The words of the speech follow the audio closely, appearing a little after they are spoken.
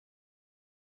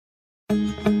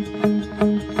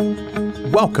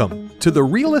Welcome to the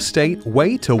Real Estate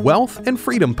Way to Wealth and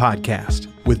Freedom podcast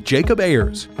with Jacob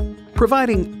Ayers,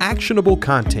 providing actionable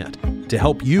content to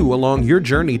help you along your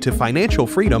journey to financial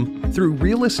freedom through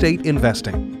real estate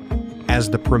investing. As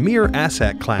the premier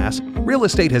asset class, real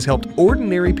estate has helped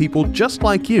ordinary people just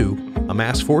like you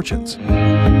amass fortunes.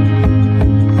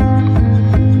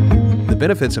 The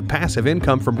benefits of passive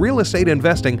income from real estate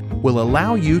investing will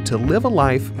allow you to live a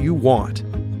life you want.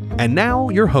 And now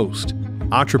your host,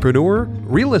 entrepreneur,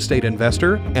 real estate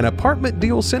investor, and apartment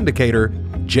deal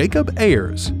syndicator, Jacob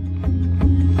Ayers.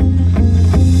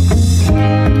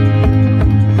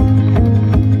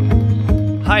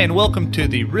 Hi, and welcome to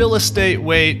the Real Estate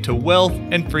Way to Wealth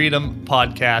and Freedom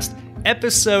podcast,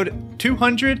 episode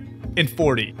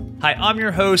 240. Hi, I'm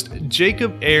your host,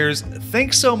 Jacob Ayers.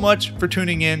 Thanks so much for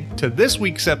tuning in to this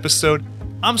week's episode.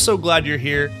 I'm so glad you're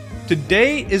here.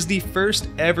 Today is the first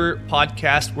ever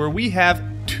podcast where we have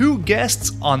two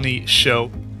guests on the show.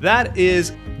 That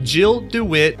is Jill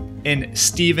DeWit and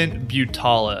Stephen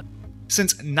Butala.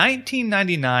 Since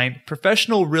 1999,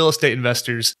 professional real estate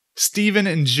investors Stephen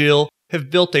and Jill have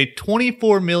built a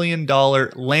 $24 million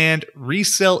land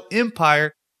resale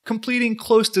empire, completing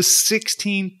close to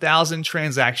 16,000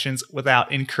 transactions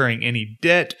without incurring any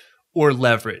debt or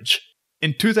leverage.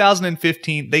 In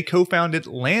 2015, they co-founded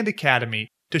Land Academy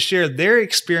to share their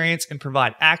experience and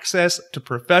provide access to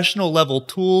professional level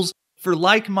tools for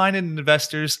like-minded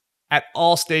investors at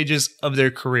all stages of their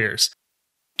careers.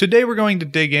 Today, we're going to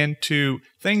dig into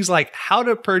things like how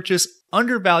to purchase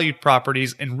undervalued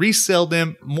properties and resell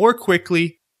them more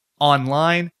quickly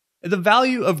online, the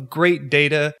value of great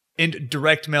data and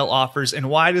direct mail offers, and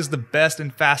why it is the best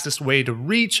and fastest way to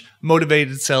reach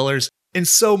motivated sellers, and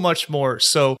so much more.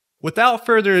 So without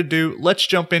further ado, let's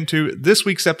jump into this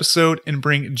week's episode and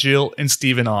bring Jill and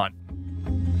Stephen on.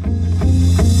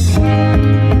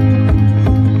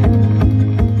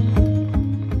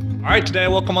 All right, today I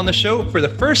welcome on the show for the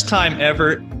first time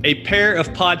ever a pair of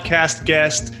podcast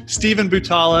guests, Stephen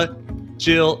Butala,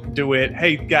 Jill DeWit.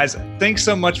 Hey guys, thanks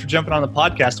so much for jumping on the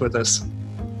podcast with us.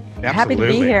 Absolutely. Happy to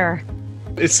be here.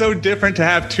 It's so different to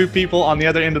have two people on the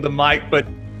other end of the mic, but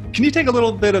can you take a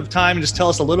little bit of time and just tell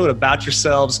us a little bit about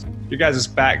yourselves, your guys'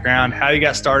 background, how you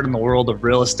got started in the world of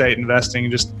real estate investing,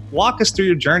 and just walk us through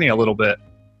your journey a little bit.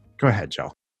 Go ahead,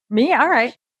 Jill. Me? All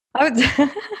right. I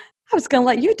was going to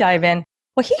let you dive in.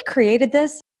 Well, he created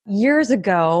this years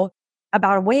ago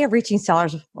about a way of reaching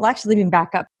sellers. Well, actually, let me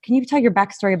back up. Can you tell your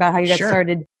backstory about how you got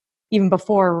started even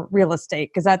before real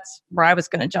estate? Because that's where I was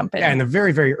going to jump in. Yeah, in the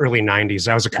very, very early 90s,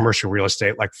 I was a commercial real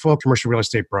estate, like full commercial real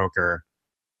estate broker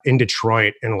in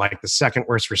Detroit in like the second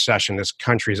worst recession this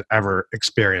country's ever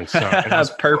experienced. So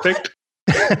That's perfect.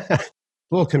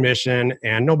 Full commission,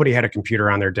 and nobody had a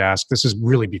computer on their desk. This is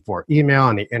really before email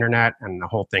and the internet and the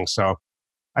whole thing. So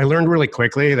I learned really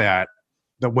quickly that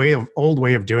the old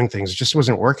way of doing things just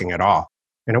wasn't working at all.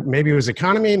 And maybe it was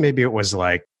economy, maybe it was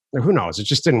like, who knows? It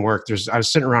just didn't work. I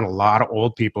was sitting around a lot of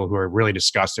old people who are really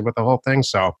disgusted with the whole thing.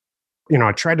 So,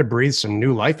 I tried to breathe some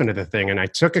new life into the thing, and I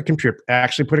took a computer,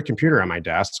 actually put a computer on my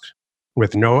desk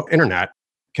with no internet,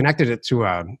 connected it to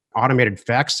an automated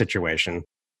fax situation,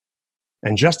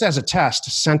 and just as a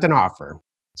test, sent an offer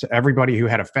to everybody who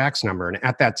had a fax number. And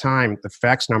at that time, the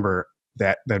fax number,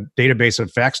 that the database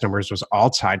of fax numbers was all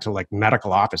tied to like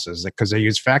medical offices because they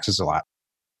use faxes a lot.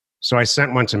 So I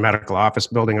sent one to medical office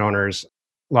building owners,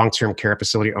 long-term care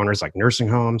facility owners like nursing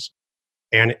homes,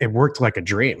 and it worked like a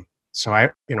dream. So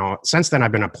since then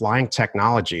I've been applying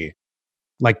technology,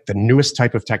 like the newest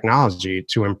type of technology,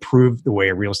 to improve the way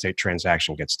a real estate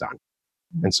transaction gets done.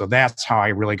 And so that's how I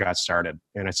really got started.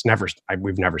 And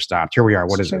we've never stopped. Here we are.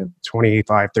 What is it?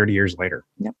 25, 30 years later.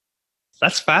 Yep.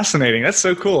 That's fascinating. That's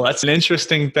so cool. That's an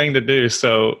interesting thing to do.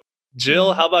 So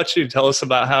Jill, how about you? Tell us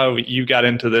about how you got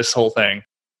into this whole thing.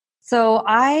 So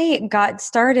I got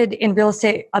started in real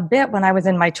estate a bit when I was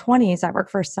in my 20s. I worked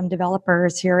for some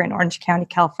developers here in Orange County,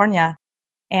 California.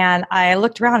 And I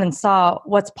looked around and saw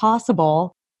what's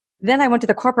possible. Then I went to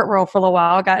the corporate world for a little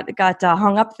while, got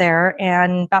hung up there.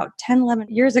 And about 10, 11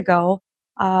 years ago,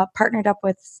 partnered up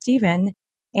with Stephen.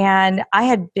 And I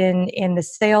had been in the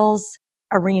sales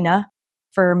arena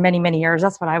for many, many years.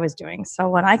 That's what I was doing. So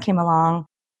when I came along,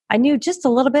 I knew just a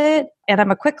little bit, and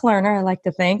I'm a quick learner, I like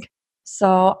to think.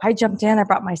 So I jumped in, I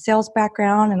brought my sales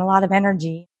background and a lot of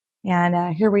energy,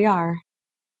 and here we are.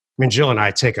 I mean, Jill and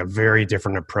I take a very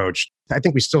different approach. I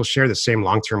think we still share the same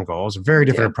long-term goals, a very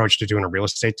different approach to doing a real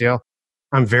estate deal.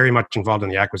 I'm very much involved in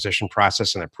the acquisition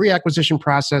process and the pre-acquisition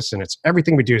process, and it's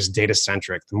everything we do is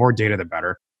data-centric. The more data, the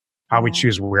better. How we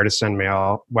choose where to send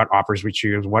mail, what offers we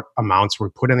choose, what amounts we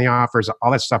put in the offers,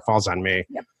 all that stuff falls on me.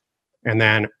 Yep. And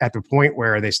then at the point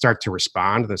where they start to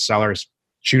respond, the sellers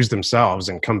choose themselves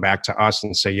and come back to us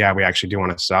and say, yeah, we actually do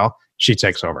want to sell. She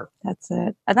takes over. That's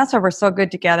it. And that's why we're so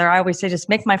good together. I always say, just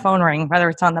make my phone ring, whether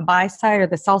it's on the buy side or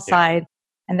the sell side.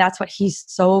 And that's what he's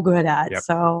so good at. Yep.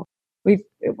 So it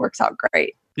works out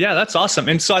great. Yeah, that's awesome.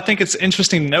 And so I think it's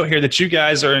interesting to note here that you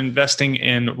guys are investing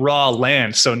in raw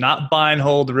land. So not buy and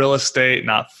hold real estate,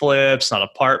 not flips, not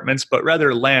apartments, but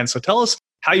rather land. So tell us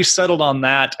how you settled on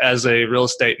that as a real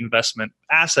estate investment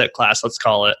asset class, let's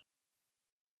call it.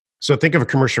 So think of a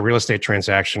commercial real estate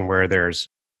transaction where there's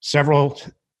several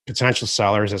potential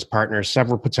sellers as partners,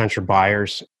 several potential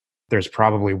buyers. There's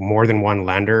probably more than one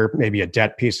lender, maybe a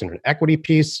debt piece and an equity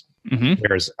piece. Mm-hmm.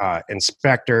 There's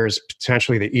inspectors,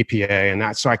 potentially the EPA and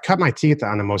that. So I cut my teeth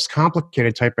on the most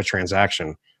complicated type of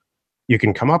transaction you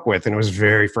can come up with. And it was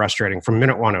very frustrating. From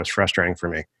minute one, it was frustrating for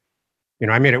me.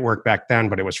 I made it work back then,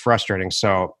 but it was frustrating.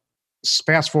 So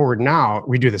fast forward now,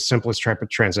 we do the simplest type of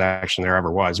transaction there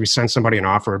ever was. We send somebody an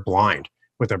offer blind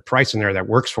with a price in there that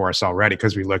works for us already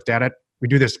because we looked at it. We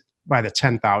do this by the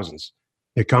 10,000s.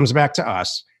 It comes back to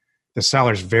us. The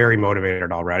seller's very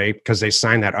motivated already because they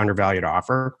signed that undervalued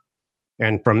offer.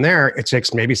 And from there, it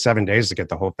takes maybe 7 days to get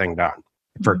the whole thing done.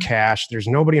 For cash, there's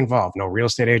nobody involved. No real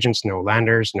estate agents, no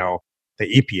lenders, the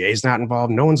EPA is not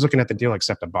involved. No one's looking at the deal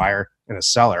except a buyer and a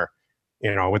seller,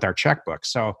 with our checkbook.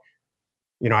 So,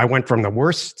 I went from the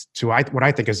worst to what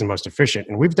I think is the most efficient.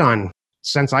 And we've done,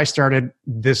 since I started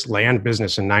this land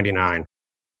business in 99,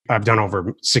 I've done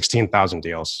over 16,000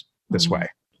 deals this way.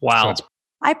 Wow. So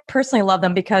I personally love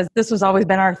them because this has always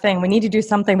been our thing. We need to do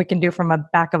something we can do from a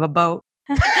back of a boat,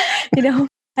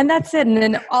 and that's it. And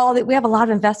then we have a lot of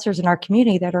investors in our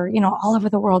community that are, all over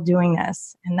the world doing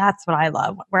this. And that's what I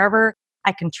love. Wherever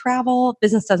I can travel,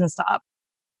 business doesn't stop.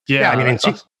 Yeah.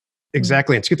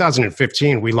 Exactly. In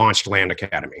 2015, we launched Land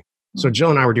Academy. So Jill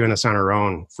and I were doing this on our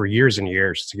own for years and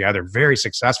years together, very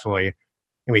successfully.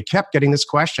 And we kept getting this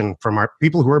question from our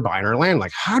people who were buying our land,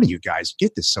 like, how do you guys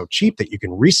get this so cheap that you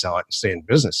can resell it and stay in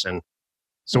business? And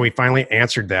so we finally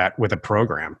answered that with a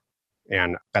program.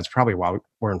 And that's probably why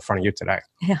we're in front of you today.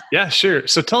 Yeah, sure.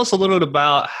 So tell us a little bit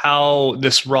about how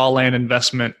this raw land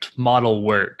investment model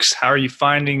works. How are you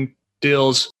finding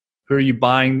deals? Who are you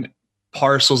buying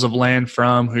parcels of land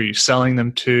from? Who are you selling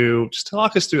them to? Just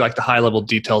talk us through like the high level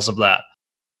details of that.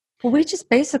 Well, we just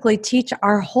basically teach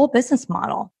our whole business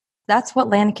model. That's what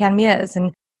Land Academy is.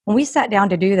 And when we sat down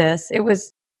to do this, it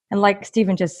was, and like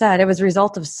Stephen just said, it was a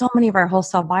result of so many of our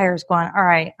wholesale buyers going, all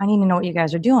right, I need to know what you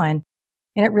guys are doing.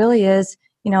 And it really is,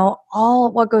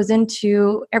 all what goes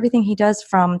into everything he does,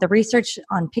 from the research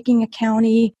on picking a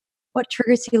county, what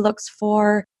triggers he looks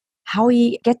for, how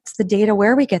he gets the data,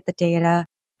 where we get the data,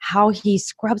 how he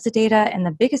scrubs the data. And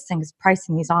the biggest thing is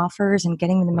pricing these offers and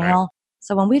getting them in the mail.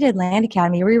 So when we did Land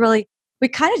Academy, we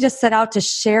kind of just set out to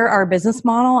share our business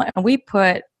model.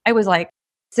 And I was like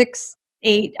 6,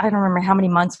 8, I don't remember how many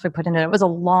months we put into it. It was a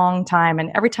long time.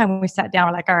 And every time we sat down,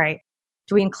 we're like, all right,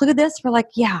 do we include this? We're like,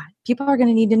 yeah, people are going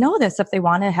to need to know this if they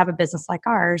want to have a business like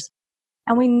ours.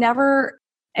 And we never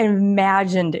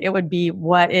imagined it would be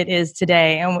what it is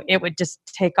today. And it would just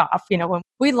take off. When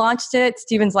we launched it,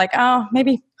 Steven's like, oh,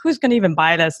 maybe who's going to even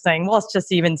buy this thing? Well, let's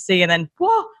just even see. And then,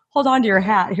 whoa, hold on to your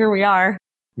hat. Here we are.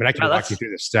 I can walk you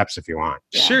through the steps if you want.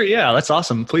 Yeah. Sure. Yeah, that's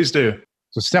awesome. Please do.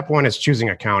 So step one is choosing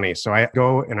a county. So I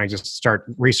go and I just start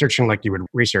researching like you would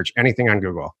research anything on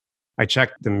Google. I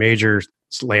check the major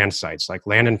land sites like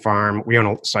Land and Farm. We own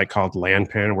a site called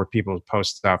Landpin where people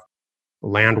post stuff,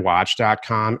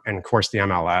 landwatch.com, and of course the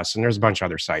MLS. And there's a bunch of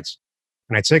other sites.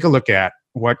 And I take a look at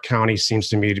what county seems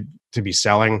to me to be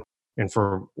selling. And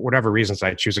for whatever reasons,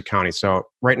 I choose a county. So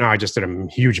right now I just did a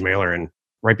huge mailer. And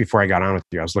right before I got on with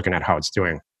you, I was looking at how it's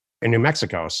doing in New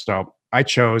Mexico. So I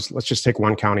chose, let's just take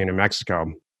one county in New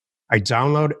Mexico. I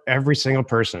download every single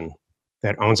person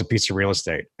that owns a piece of real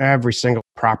estate, every single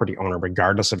property owner,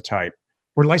 regardless of type.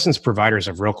 We're licensed providers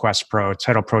of RealQuest Pro,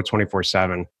 Title Pro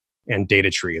 24/7, and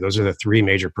DataTree. Those are the 3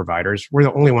 major providers. We're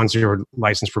the only ones who are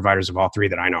licensed providers of all 3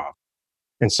 that I know of.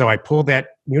 And so I pulled that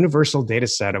universal data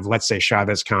set of, let's say,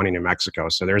 Chavez County, New Mexico.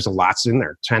 So there's lots in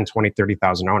there, 10, 20,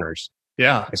 30,000 owners.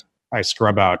 Yeah. I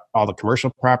scrub out all the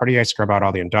commercial property. I scrub out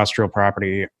all the industrial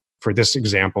property. For this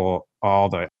example, all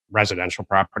the residential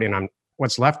property. And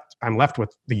I'm left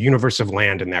with the universe of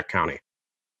land in that county.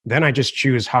 Then I just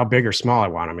choose how big or small I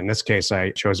want them. In this case,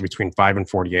 I chose between 5 and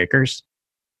 40 acres.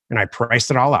 And I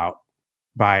priced it all out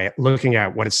by looking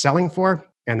at what it's selling for.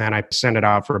 And then I send it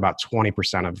out for about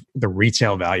 20% of the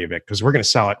retail value of it, because we're going to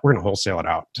sell it. We're going to wholesale it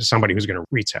out to somebody who's going to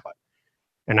retail it.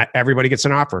 And everybody gets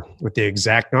an offer with the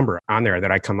exact number on there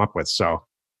that I come up with. So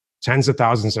tens of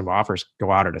thousands of offers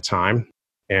go out at a time.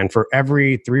 And for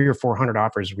every 300 or 400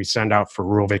 offers we send out for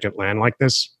rural vacant land like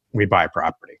this, we buy a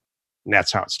property. And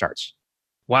that's how it starts.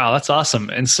 Wow, that's awesome.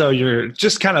 And so you're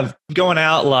just kind of going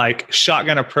out like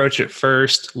shotgun approach at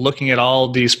first, looking at all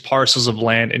these parcels of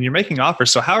land, and you're making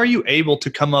offers. So how are you able to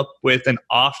come up with an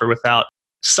offer without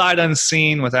sight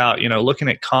unseen, without, looking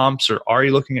at comps, or are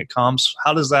you looking at comps?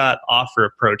 How does that offer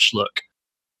approach look?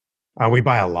 We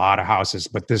buy a lot of houses,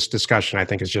 but this discussion, I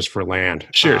think, is just for land.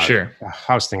 Sure. The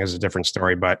house thing is a different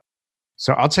story. But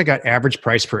so I'll take an average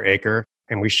price per acre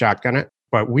and we shotgun it.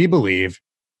 But we believe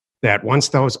that once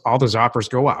all those offers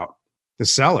go out, the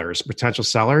sellers, potential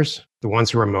sellers, the ones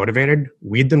who are motivated,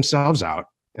 weed themselves out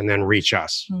and then reach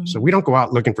us. Mm-hmm. So we don't go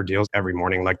out looking for deals every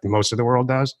morning like most of the world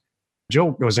does.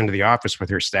 Jill goes into the office with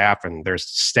her staff and there's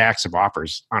stacks of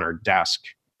offers on her desk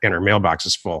and her mailbox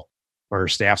is full, or her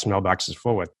staff's mailbox is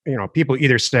full with, people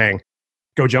either saying,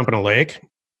 go jump in a lake.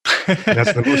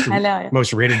 That's the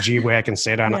most rated G way I can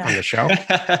say it on the show,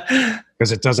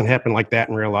 because it doesn't happen like that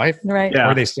in real life. Right.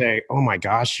 Yeah. Or they say, oh my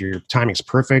gosh, your timing's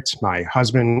perfect. My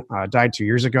husband died 2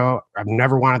 years ago. I've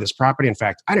never wanted this property. In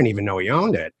fact, I didn't even know he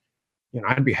owned it.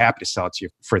 I'd be happy to sell it to you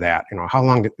for that. How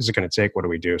long is it going to take? What do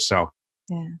we do? So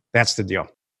that's the deal.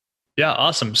 Yeah.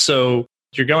 Awesome. So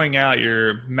you're going out,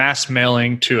 you're mass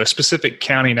mailing to a specific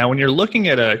county. Now, when you're looking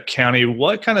at a county,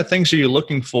 what kind of things are you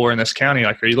looking for in this county?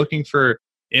 Like, are you looking for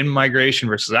in-migration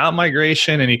versus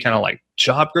out-migration? Any kind of like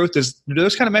job growth? Do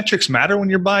those kind of metrics matter when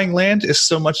you're buying land as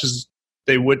so much as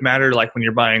they would matter like when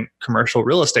you're buying commercial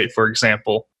real estate, for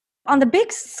example? On the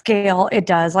big scale, it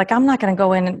does. Like, I'm not going to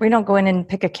go in, we don't go in and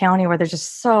pick a county where there's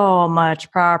just so much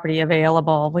property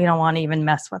available. We don't want to even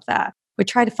mess with that. We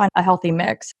try to find a healthy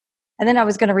mix. And then I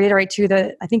was going to reiterate too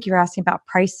that I think you were asking about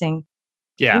pricing.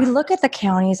 Yeah. We look at the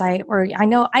counties. I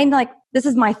know I'm like, this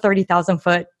is my 30,000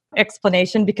 foot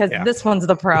explanation because this one's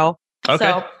the pro. Okay.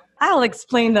 So I'll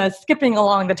explain the skipping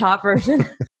along the top version.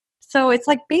 So it's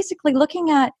like basically looking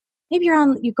at, maybe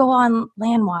you go on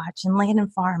Land Watch and Land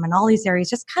and Farm and all these areas,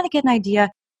 just kind of get an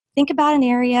idea. Think about an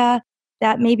area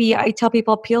that maybe I tell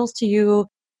people appeals to you.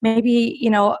 Maybe,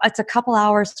 it's a couple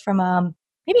hours from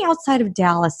maybe outside of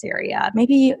Dallas area,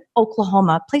 maybe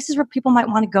Oklahoma, places where people might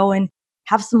want to go and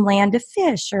have some land to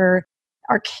fish or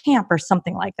camp or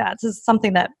something like that. This is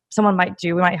something that someone might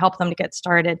do. We might help them to get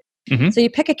started. Mm-hmm. So you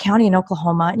pick a county in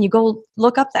Oklahoma and you go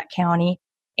look up that county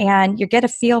and you get a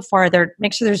feel for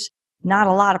make sure there's not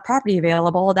a lot of property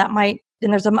available. And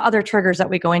there's some other triggers that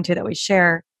we go into that we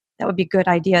share that would be good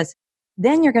ideas.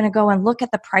 Then you're going to go and look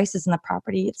at the prices in the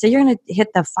property. So you're going to hit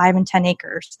the 5 and 10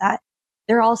 acres that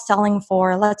they're all selling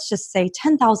for, let's just say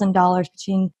 $10,000,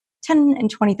 between $10,000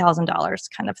 and $20,000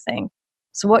 kind of thing.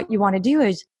 So what you want to do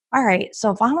is, all right,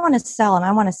 so if I want to sell and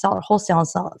I want to sell it wholesale and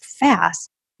sell it fast,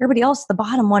 everybody else, the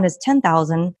bottom one is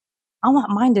 $10,000. I want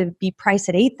mine to be priced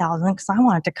at $8,000 because I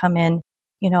want it to come in,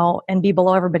 and be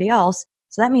below everybody else.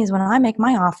 So that means when I make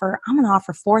my offer, I'm going to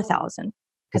offer $4,000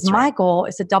 because my goal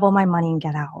is to double my money and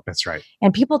get out. That's right.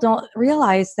 And people don't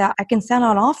realize that I can send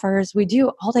out offers. We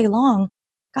do all day long.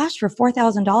 Gosh, for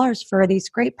 $4,000 for these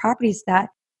great properties that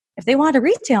if they want to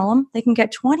retail them, they can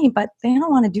get 20, but they don't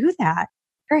want to do that.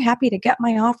 Very happy to get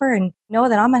my offer and know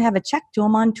that I'm going to have a check to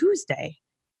them on Tuesday.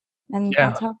 And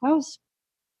that's how it goes.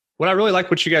 What I really like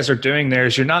what you guys are doing there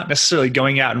is you're not necessarily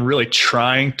going out and really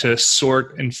trying to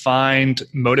sort and find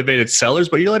motivated sellers,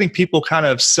 but you're letting people kind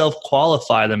of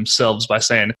self-qualify themselves by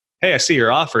saying, hey, I see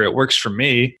your offer. It works for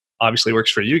me. Obviously works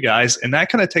for you guys. And that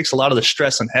kind of takes a lot of the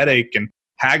stress and headache and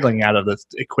haggling out of the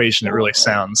equation, it really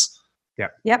sounds.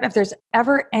 Yep. If there's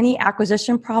ever any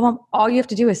acquisition problem, all you have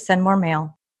to do is send more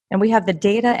mail. And we have the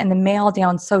data and the mail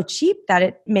down so cheap that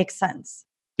it makes sense.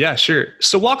 Yeah, sure.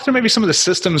 So walk through maybe some of the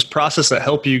systems process that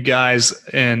help you guys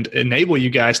and enable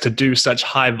you guys to do such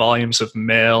high volumes of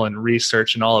mail and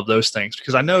research and all of those things.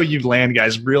 Because I know you land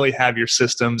guys really have your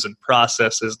systems and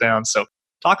processes down. So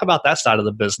talk about that side of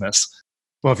the business.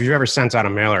 Well, if you've ever sent out a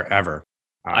mailer ever.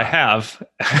 I have.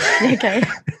 Okay.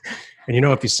 And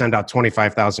if you send out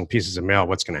 25,000 pieces of mail,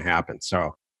 what's going to happen?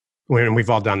 So we've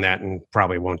all done that and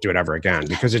probably won't do it ever again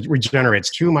because it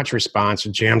regenerates too much response.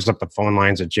 It jams up the phone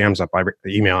lines. It jams up the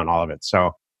email and all of it.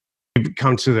 So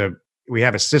we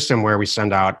have a system where we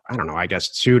send out,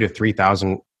 2,000 to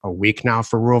 3,000 a week now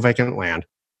for rural vacant land.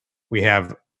 We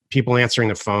have people answering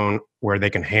the phone where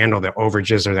they can handle the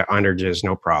overages or the underages,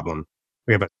 no problem.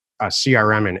 We have a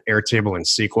CRM and Airtable and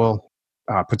SQL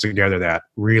put together that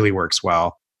really works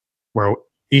well, where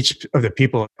each of the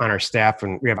people on our staff,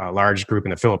 and we have a large group in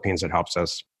the Philippines that helps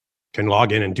us, can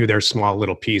log in and do their small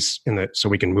little piece so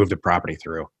we can move the property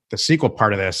through. The SQL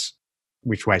part of this,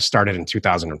 which I started in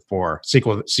 2004,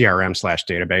 SQL CRM /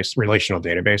 database, relational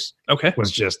database,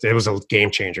 it was a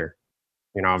game changer.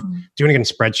 Doing it in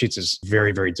spreadsheets is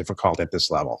very, very difficult at this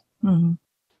level. Mm-hmm.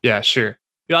 Yeah, sure.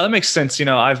 Yeah, that makes sense.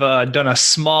 I've done a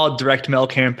small direct mail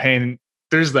campaign.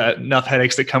 There's enough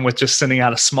headaches that come with just sending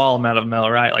out a small amount of mail,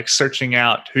 right? Like searching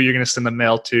out who you're going to send the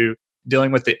mail to,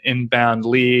 dealing with the inbound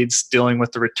leads, dealing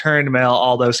with the returned mail,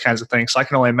 all those kinds of things. So I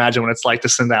can only imagine what it's like to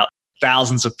send out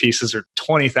thousands of pieces or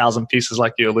 20,000 pieces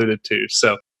like you alluded to.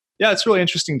 So yeah, it's really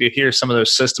interesting to hear some of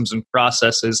those systems and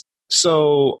processes.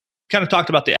 So kind of talked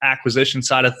about the acquisition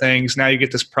side of things. Now you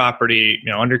get this property,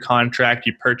 under contract,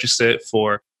 you purchase it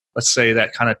for, let's say,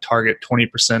 that kind of target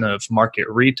 20% of market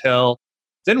retail.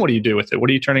 Then what do you do with it? What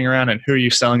are you turning around and who are you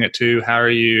selling it to? How are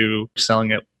you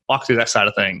selling it? Walk through that side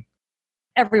of thing.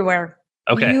 Everywhere.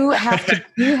 Okay. You have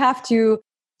to,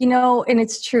 and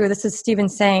it's true. This is Steven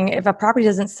saying, if a property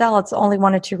doesn't sell, it's only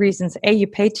one of two reasons. A, you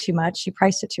paid too much, you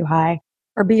priced it too high,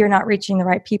 or B, you're not reaching the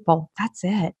right people. That's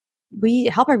it. We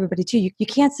help everybody too. You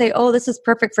can't say, oh, this is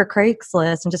perfect for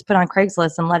Craigslist and just put on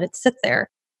Craigslist and let it sit there.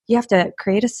 You have to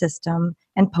create a system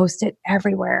and post it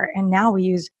everywhere. And now we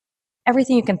use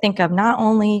everything you can think of. Not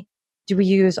only do we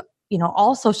use,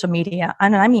 all social media,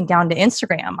 and I mean down to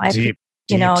Instagram. Deep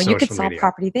you could sell media.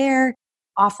 property there,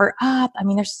 offer up. I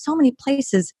mean, there's so many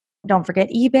places. Don't forget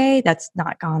eBay. That's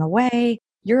not gone away.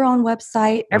 Your own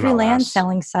website, every MLS. land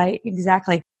selling site.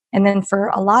 Exactly. And then for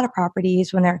a lot of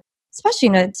properties, when they're, especially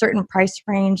in a certain price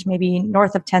range, maybe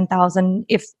north of 10,000,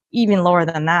 if even lower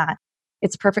than that,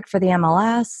 it's perfect for the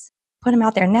MLS. Put them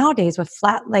out there. Nowadays with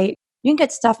flat rate, you can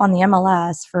get stuff on the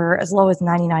MLS for as low as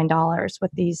 $99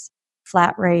 with these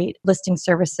flat rate listing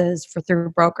services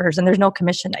through brokers. And there's no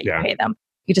commission that you pay them.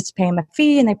 You just pay them a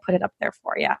fee and they put it up there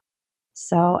for you.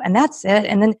 So, and that's it.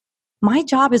 And then my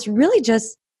job is really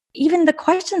just, even the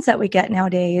questions that we get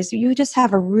nowadays, you just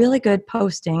have a really good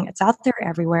posting. It's out there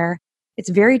everywhere. It's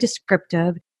very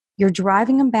descriptive. You're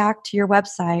driving them back to your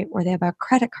website where they have a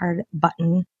credit card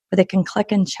button where they can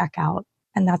click and check out.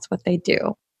 And that's what they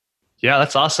do. Yeah,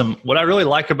 that's awesome. What I really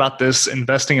like about this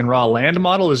investing in raw land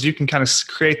model is you can kind of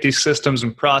create these systems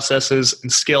and processes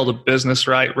and scale the business,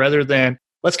 right? Rather than,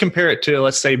 let's compare it to,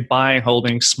 let's say, buying,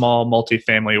 holding small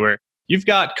multifamily where you've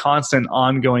got constant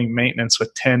ongoing maintenance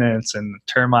with tenants and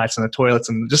termites and the toilets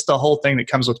and just the whole thing that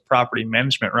comes with property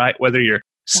management, right? Whether you're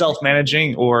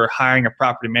self-managing or hiring a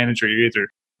property manager, you're either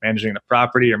managing the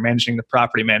property or managing the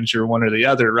property manager, one or the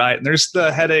other, right? And there's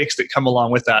the headaches that come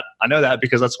along with that. I know that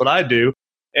because that's what I do.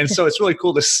 And so it's really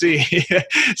cool to see.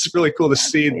 It's really cool to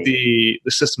see the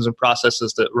systems and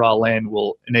processes that raw land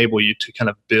will enable you to kind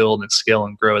of build and scale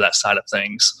and grow that side of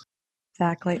things.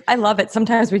 Exactly. I love it.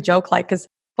 Sometimes we joke because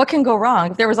what can go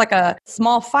wrong? If there was like a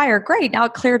small fire, great. Now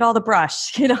it cleared all the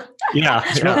brush, Yeah.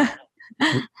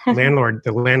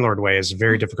 The landlord way is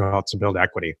very difficult to build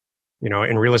equity.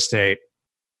 In real estate,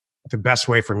 the best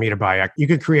way for me to buy, you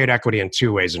could create equity in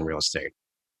two ways in real estate.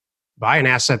 Buy an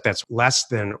asset that's less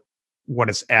than what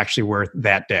it's actually worth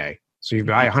that day. So you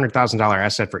buy a $100,000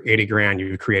 asset for $80,000,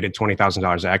 you created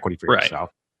 $20,000 of equity for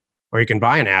yourself. Or you can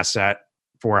buy an asset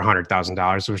for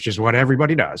 $100,000, which is what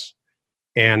everybody does,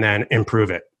 and then improve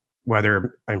it.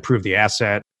 Whether improve the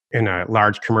asset in a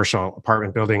large commercial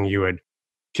apartment building, you would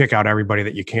kick out everybody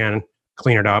that you can,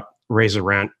 clean it up, raise the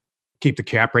rent, keep the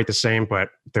cap rate the same, but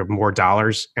there are more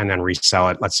dollars, and then resell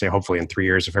it, let's say, hopefully in 3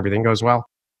 years if everything goes well.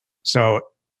 So,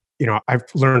 I've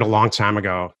learned a long time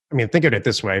ago. I mean, think of it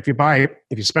this way. If you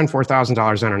spend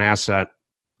 $4,000 on an asset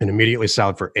and immediately sell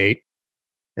it for $8,000,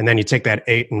 and then you take that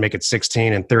 8 and make it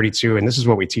 16 and 32, and this is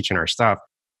what we teach in our stuff.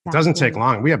 It doesn't take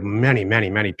long. We have many,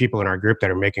 many, many people in our group that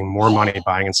are making more money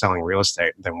buying and selling real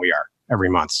estate than we are every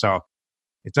month. So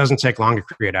it doesn't take long to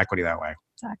create equity that way.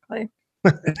 Exactly.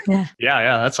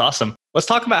 Yeah, that's awesome. Let's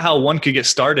talk about how one could get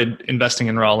started investing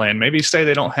in raw land. Maybe say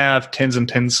they don't have tens and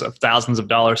tens of thousands of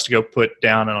dollars to go put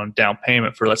down on a down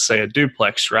payment for, let's say, a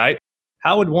duplex, right?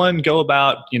 How would one go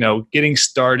about, getting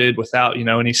started without,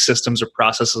 any systems or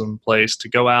processes in place to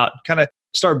go out and kind of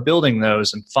start building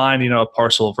those and find, a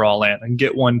parcel of raw land and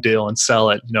get one deal and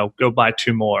sell it, go buy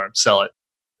two more and sell it?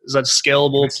 Is that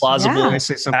scalable, plausible? Can I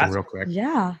say something real quick?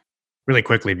 Yeah. Really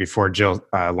quickly before Jill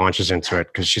launches into it,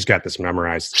 because she's got this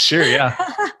memorized. Sure, yeah.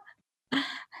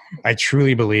 I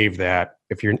truly believe that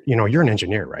if you're an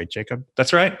engineer, right, Jacob?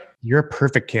 That's right. You're a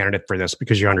perfect candidate for this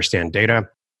because you understand data,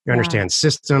 you understand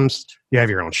systems, you have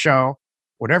your own show.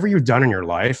 Whatever you've done in your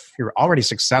life, you're already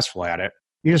successful at it.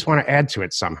 You just want to add to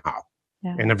it somehow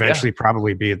and eventually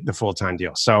probably be the full-time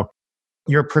deal. So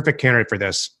you're a perfect candidate for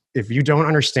this. If you don't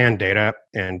understand data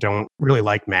and don't really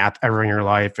like math ever in your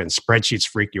life and spreadsheets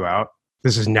freak you out,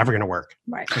 this is never going to work.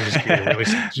 Right.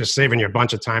 Just saving you a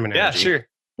bunch of time and energy. Yeah, sure.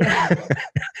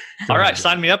 All right,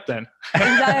 sign me up then.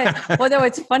 Exactly. Well, no,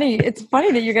 it's funny. It's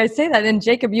funny that you guys say that. And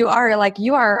Jacob,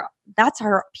 that's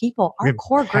our people, our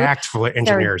core group. Packed full of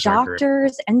engineers. They're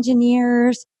doctors,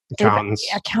 engineers,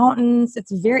 accountants.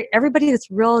 It's everybody that's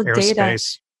real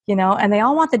Aerospace. data, and they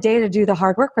all want the data to do the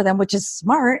hard work for them, which is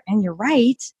smart. And you're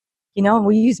right.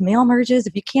 We use mail merges.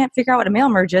 If you can't figure out what a mail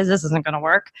merge is, this isn't going to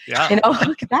work. Yeah.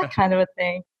 That kind of a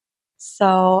thing.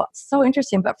 So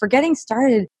interesting. But for getting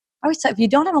started, I always say if you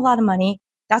don't have a lot of money,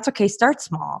 that's okay. Start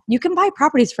small. You can buy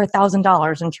properties for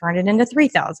 $1,000 and turn it into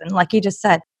 $3,000, like you just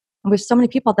said. And we have so many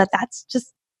people that's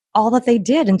just all that they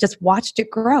did and just watched it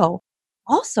grow.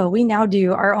 Also, we now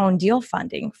do our own deal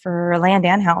funding for land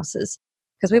and houses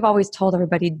because we've always told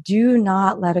everybody, do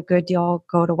not let a good deal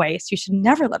go to waste. You should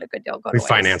never let a good deal go to waste.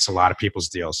 We finance a lot of people's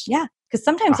deals. Yeah, because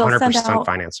sometimes they'll send out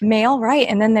financing. Mail, right?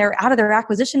 And then they're out of their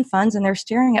acquisition funds and they're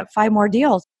staring at 5 more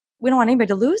deals. We don't want anybody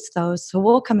to lose those. So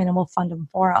we'll come in and we'll fund them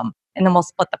for them. And then we'll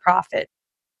split the profit.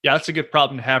 Yeah, that's a good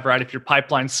problem to have, right? If your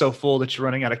pipeline's so full that you're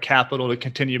running out of capital to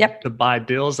continue to buy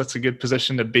deals, that's a good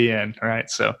position to be in, right?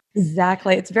 So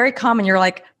exactly. It's very common. You're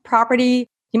like property,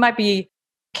 you might be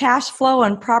cash flow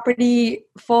and property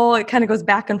full. It kind of goes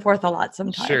back and forth a lot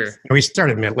sometimes. Sure. We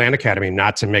started Midland Academy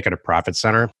not to make it a profit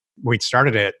center. We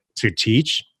started it to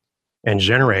teach and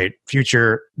generate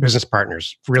future business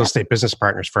partners, real estate business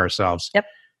partners for ourselves. Yep.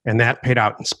 And that paid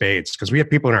out in spades because we have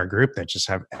people in our group that just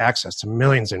have access to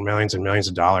millions and millions and millions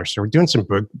of dollars. So we're doing some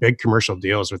big commercial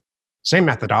deals with same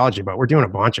methodology, but we're doing a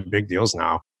bunch of big deals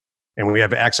now. And we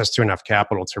have access to enough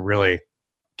capital to really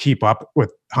keep up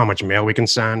with how much mail we can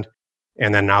send.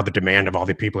 And then now the demand of all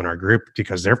the people in our group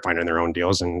because they're finding their own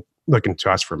deals and looking to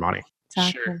us for money.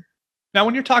 Exactly. Sure. Now,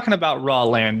 when you're talking about raw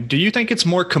land, do you think it's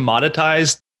more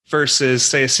commoditized versus,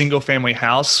 say, a single family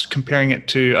house, comparing it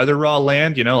to other raw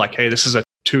land? Like, hey, this is a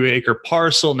 2-acre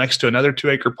parcel next to another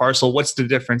 2-acre parcel. What's the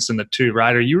difference in the two,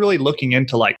 right? Are you really looking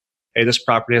into like, hey, this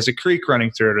property has a creek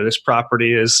running through it, or this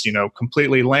property is,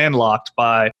 completely landlocked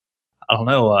by, I don't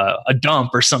know, a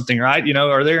dump or something, right?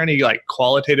 Are there any like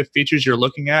qualitative features you're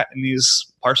looking at in these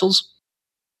parcels?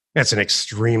 That's an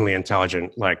extremely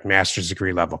intelligent, like master's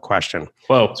degree level question.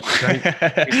 Whoa. So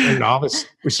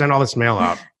we send all this mail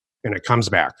out and it comes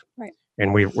back. Right.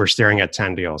 And we're staring at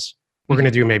 10 deals. We're going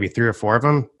to do maybe 3 or 4 of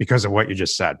them because of what you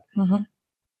just said. Mm-hmm.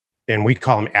 And we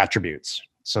call them attributes.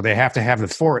 So they have to have the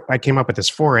 4. I came up with this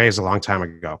 4 A's a long time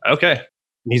ago. Okay. It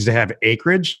needs to have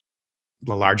acreage,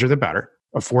 the larger the better.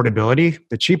 Affordability,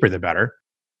 the cheaper the better.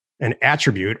 An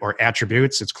attribute or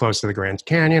attributes, it's close to the Grand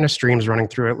Canyon, a stream's running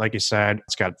through it, like you said.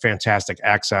 It's got fantastic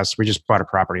access. We just bought a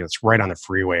property that's right on the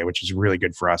freeway, which is really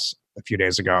good for us a few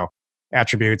days ago.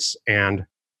 Attributes and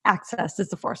access is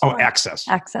the first one. one. Access.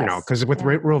 Access. Because with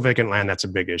rural vacant land, that's a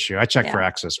big issue. I check for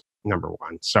access, number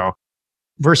one. So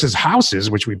versus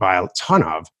houses, which we buy a ton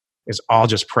of, is all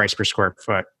just price per square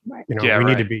foot. Right. We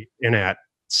need to be in at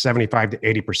 75 to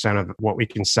 80% of what we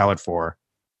can sell it for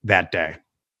that day.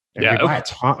 And we buy a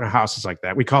ton of houses like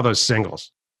that. We call those singles.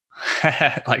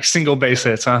 Like single base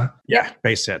hits, huh? Yeah,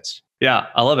 base hits. Yeah,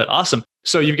 I love it. Awesome.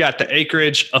 So you've got the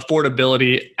acreage,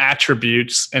 affordability,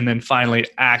 attributes, and then finally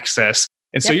access.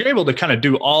 And so you're able to kind of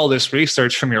do all this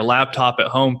research from your laptop at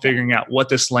home, figuring out what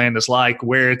this land is like,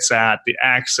 where it's at, the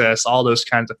access, all those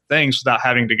kinds of things without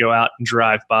having to go out and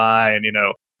drive by and,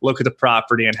 look at the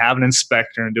property and have an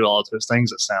inspector and do all of those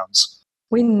things, it sounds.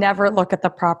 We never look at the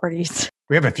properties.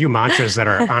 We have a few mantras that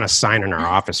are on a sign in our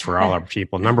office for all our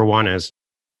people. Number one is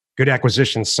good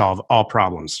acquisitions solve all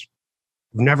problems.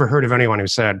 I've never heard of anyone who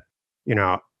said,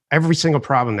 every single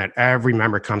problem that every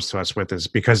member comes to us with is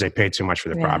because they paid too much for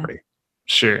the property.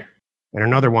 Sure. And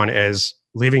another one is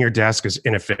leaving your desk is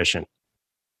inefficient.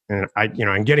 And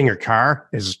and getting your car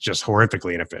is just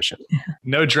horrifically inefficient.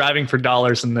 No driving for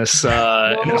dollars in this.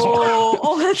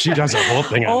 She does a whole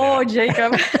thing on that.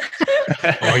 Jacob.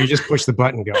 You just push the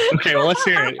button and go. Okay, well, let's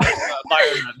hear it.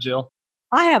 Fire up, Jill.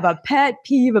 I have a pet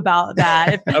peeve about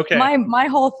that. Okay. My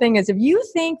whole thing is if you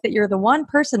think that you're the one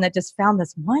person that just found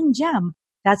this one gem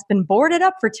that's been boarded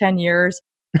up for 10 years,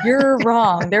 you're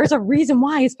wrong. There's a reason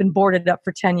why it's been boarded up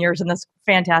for 10 years in this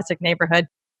fantastic neighborhood.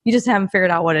 You just haven't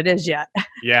figured out what it is yet.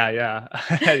 Yeah.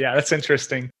 Yeah, that's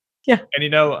interesting. Yeah.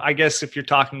 And, I guess if you're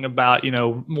talking about,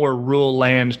 more rural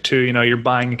land too, you're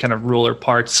buying kind of rural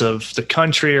parts of the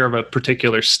country or of a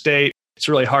particular state, it's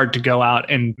really hard to go out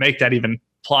and make that even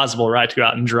plausible, right? To go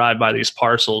out and drive by these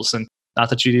parcels. And not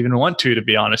that you'd even want to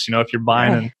be honest, if you're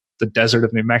buying in the desert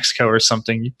of New Mexico or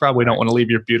something, you probably don't want to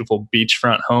leave your beautiful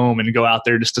beachfront home and go out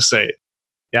there just to say,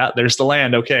 yeah, there's the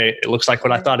land. Okay. It looks like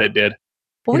what I thought it did.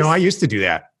 I used to do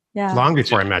that. Yeah. Long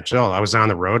before I met Jill, I was on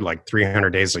the road like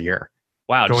 300 days a year.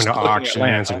 Wow. going to Just looking at auctions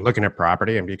land, huh? and looking at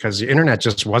property. And because the internet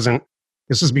just wasn't,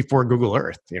 this is before Google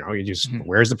Earth, you just,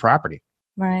 where's the property?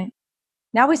 Right.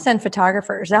 Now we send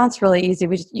photographers. Now it's really easy.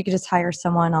 You could just hire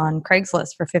someone on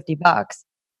Craigslist for $50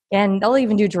 and they'll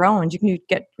even do drones. You can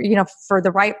get, for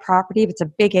the right property, if it's a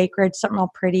big acreage, something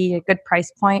all pretty, a good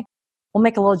price point, we'll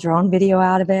make a little drone video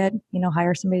out of it,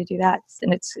 hire somebody to do that.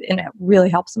 And it really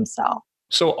helps them sell.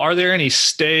 So are there any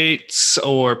states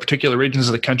or particular regions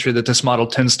of the country that this model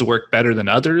tends to work better than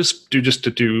others due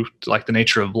to like the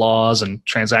nature of laws and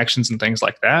transactions and things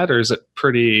like that? Or is it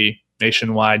pretty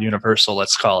nationwide, universal,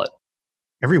 let's call it?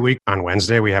 Every week on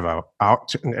Wednesday, we have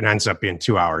it ends up being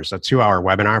 2 hours, a 2-hour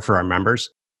webinar for our members.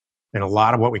 And a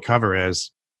lot of what we cover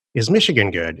is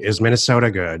Michigan good? Is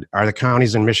Minnesota good? Are the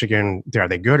counties in Michigan, are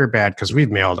they good or bad? Because we've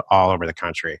mailed all over the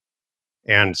country.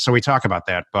 And so we talk about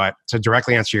that. But to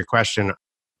directly answer your question,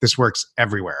 this works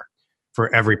everywhere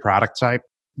for every product type.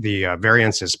 The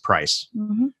variance is price.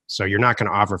 Mm-hmm. So you're not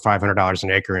going to offer $500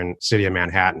 an acre in city of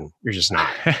Manhattan. You're just not.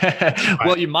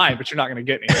 Well, you might, but you're not going to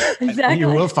get any. Exactly. You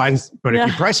will find, but if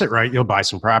you price it right, you'll buy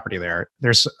some property there.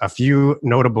 There's a few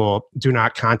notable do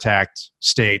not contact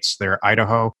states. They're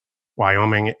Idaho,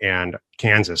 Wyoming, and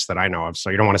Kansas that I know of.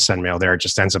 So you don't want to send mail there. It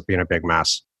just ends up being a big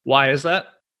mess. Why is that?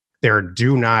 They're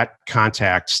do not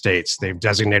contact states. They've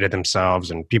designated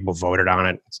themselves and people voted on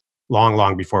it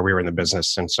long before we were in the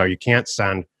business. And so you can't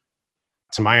send,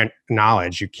 to my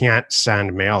knowledge, you can't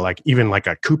send mail, even like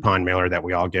a coupon mailer that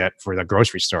we all get for the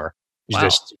grocery store.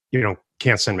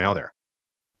 Can't send mail there.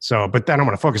 So, but then I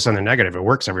want to focus on the negative. It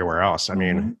works everywhere else. I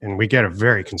mean, and we get a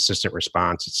very consistent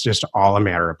response. It's just all a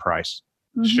matter of price.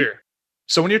 Mm-hmm. Sure.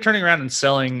 So when you're turning around and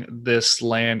selling this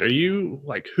land, are you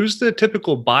who's the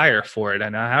typical buyer for it?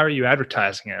 And how are you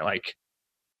advertising it?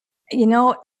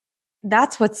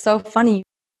 That's what's so funny.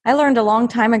 I learned a long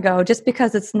time ago, just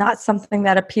because it's not something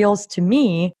that appeals to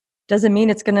me, doesn't mean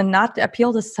it's going to not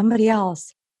appeal to somebody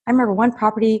else. I remember one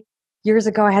property years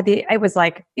ago, it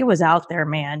was out there,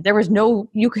 man. There was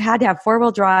you had to have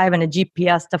 4-wheel drive and a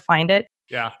GPS to find it.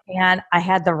 Yeah. And I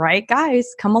had the right guys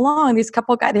come along. These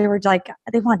couple guys, they wanted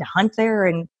to hunt there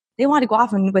and they wanted to go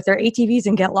off with their ATVs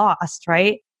and get lost,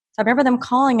 right? So I remember them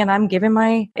calling and I'm giving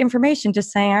my information,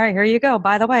 just saying, all right, here you go.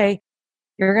 By the way,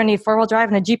 you're going to need 4-wheel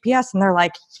drive and a GPS. And they're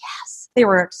like, yes. They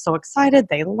were so excited.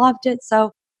 They loved it.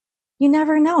 So you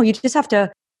never know. You just have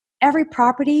to, every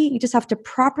property, you just have to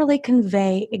properly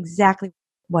convey exactly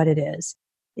what it is.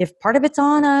 If part of it's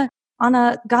got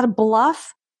a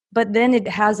bluff, but then it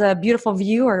has a beautiful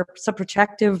view or some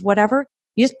protective, whatever,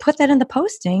 you just put that in the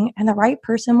posting and the right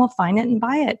person will find it and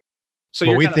buy it. So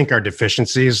what we think are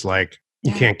deficiencies,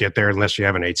 you can't get there unless you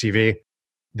have an ATV,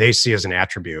 they see as an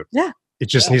attribute. Yeah. It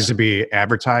just needs to be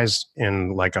advertised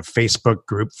in a Facebook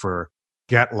group for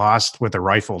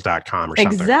getlostwitharifle.com or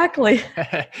something. Exactly.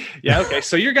 Yeah. Okay.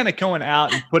 So you're going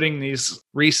out and putting these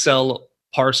resale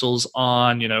parcels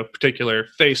on, particular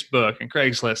Facebook and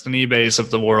Craigslist and eBays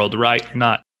of the world, right?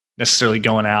 Not necessarily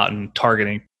going out and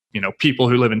targeting, people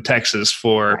who live in Texas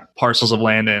for parcels of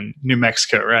land in New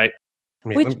Mexico, right?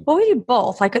 We do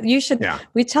both.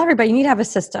 We tell everybody you need to have a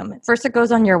system. First, it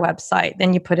goes on your website.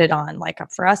 Then you put it on.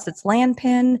 For us, it's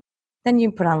Landpin. Then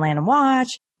you put on Land and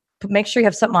Watch. Make sure you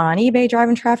have something on eBay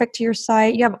driving traffic to your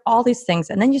site. You have all these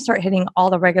things. And then you start hitting all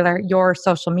the your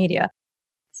social media.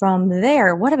 From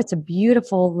there, what if it's a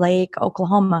beautiful lake,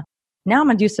 Oklahoma? Now I'm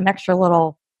going to do some extra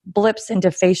little blips into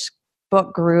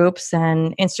Facebook groups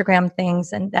and Instagram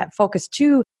things and that focus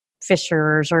to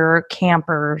fishers or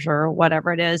campers or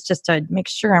whatever it is, just to make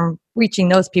sure I'm reaching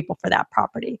those people for that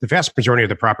property. The vast majority of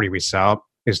the property we sell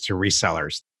is to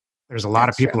resellers. There's a lot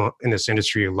of people in this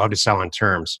industry who love to sell on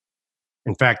terms.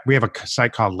 In fact, we have a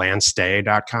site called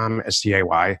landstay.com,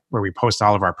 S-T-A-Y, where we post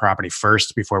all of our property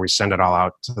first before we send it all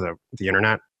out to the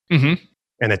internet. Mm-hmm.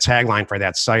 And the tagline for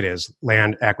that site is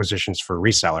land acquisitions for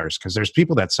resellers, because there's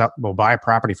people that will buy a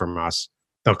property from us.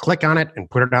 They'll click on it and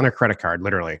put it on their credit card,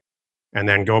 literally, and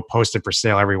then go post it for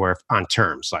sale everywhere on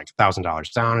terms, like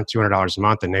 $1,000 down and $200 a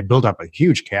month. And they build up a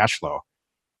huge cash flow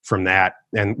from that,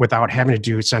 and without having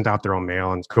to send out their own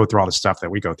mail and go through all the stuff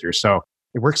that we go through. So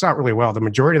it works out really well. The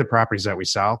majority of the properties that we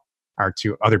sell are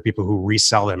to other people who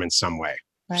resell them in some way.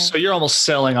 Right. So you're almost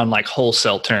selling on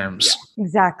wholesale terms. Yeah.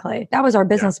 Exactly. That was our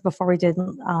business before we did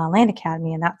Land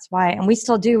Academy. And that's why, and we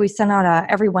still do, we send out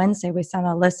every Wednesday, we send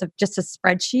a list of just a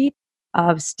spreadsheet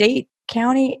of state,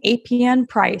 county, APN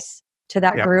price to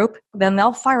that group. Then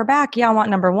they'll fire back. Yeah, I want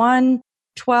number 1,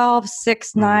 12,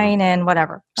 6, 9, and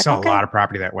whatever. Sell a lot of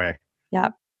property that way.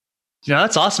 Yep.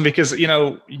 That's awesome because,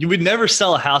 you would never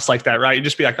sell a house like that, right? You'd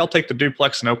just be like, I'll take the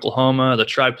duplex in Oklahoma, the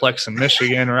triplex in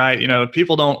Michigan, right?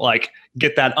 People don't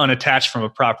get that unattached from a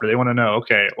property. They want to know,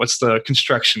 okay, what's the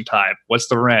construction type? What's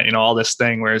the rent? All this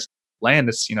thing. Whereas land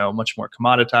is, much more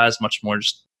commoditized, much more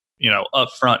just,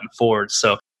 upfront and forward.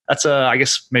 So that's I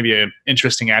guess maybe an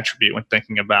interesting attribute when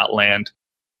thinking about land.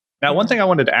 Now, one thing I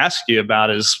wanted to ask you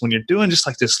about is when you're doing just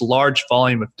like this large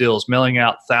volume of deals, mailing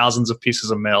out thousands of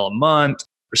pieces of mail a month,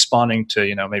 responding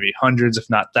to, maybe hundreds, if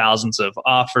not thousands of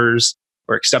offers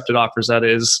or accepted offers, that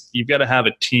is, you've got to have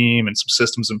a team and some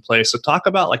systems in place. So talk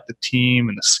about like the team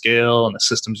and the scale and the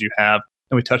systems you have.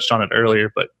 And we touched on it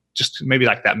earlier, but just maybe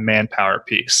like that manpower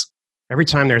piece. Every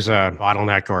time there's a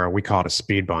bottleneck, or we call it a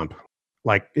speed bump,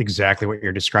 like exactly what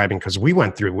you're describing, because we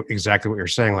went through exactly what you're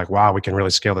saying, like, wow, we can really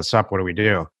scale this up. What do we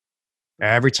do?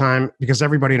 Every time, because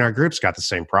everybody in our group's got the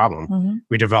same problem.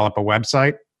 We develop a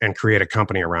website and create a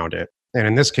company around it. And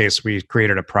in this case, we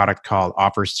created a product called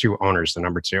Offers to Owners, the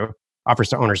number 2,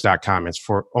 offerstowners.com. It's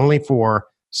only for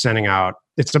sending out,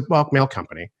 it's a bulk mail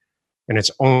company, and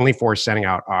it's only for sending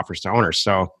out offers to owners.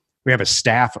 So we have a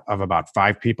staff of about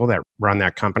 5 people that run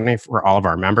that company for all of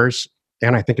our members.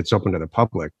 And I think it's open to the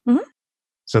public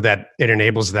so that it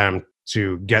enables them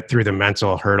to get through the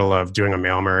mental hurdle of doing a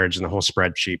mail merge and the whole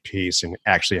spreadsheet piece, and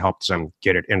actually helps them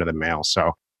get it into the mail.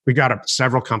 So we got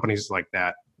several companies like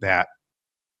that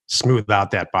smooth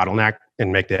out that bottleneck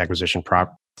and make the acquisition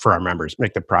for our members,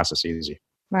 make the process easy.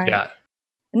 Right. Yeah.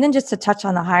 And then just to touch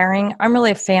on the hiring, I'm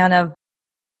really a fan of,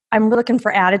 I'm looking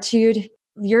for attitude.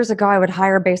 Years ago, I would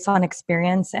hire based on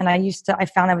experience. And I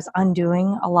found I was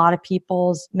undoing a lot of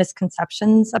people's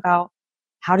misconceptions about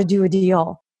how to do a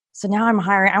deal. So now I'm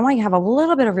hiring, I want to have a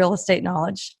little bit of real estate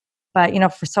knowledge. But,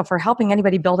 for helping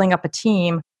anybody building up a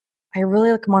team, I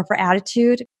really look more for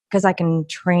attitude because I can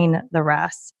train the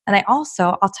rest. And I'll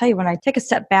tell you, when I take a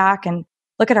step back and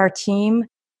look at our team,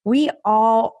 we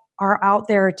all are out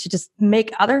there to just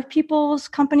make other people's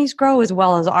companies grow as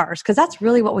well as ours, because that's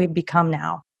really what we've become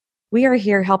now. We are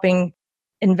here helping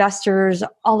investors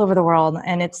all over the world,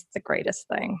 and it's the greatest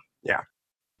thing. Yeah.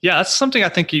 Yeah, that's something I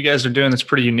think you guys are doing that's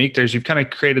pretty unique. You've kind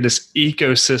of created this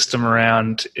ecosystem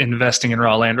around investing in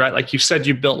raw land, right? Like you said,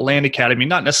 you built Land Academy,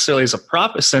 not necessarily as a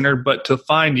profit center, but to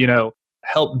find,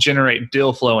 help generate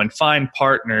deal flow and find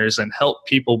partners and help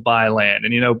people buy land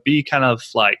and, be kind of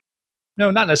like,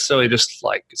 not necessarily just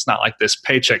like, it's not like this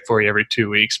paycheck for you every 2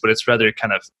 weeks, but it's rather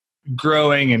kind of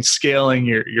growing and scaling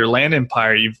your land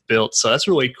empire you've built. So that's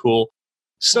really cool.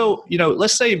 So,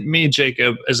 let's say me,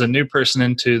 Jacob, as a new person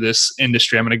into this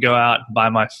industry, I'm going to go out and buy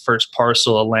my first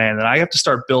parcel of land, and I have to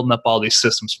start building up all these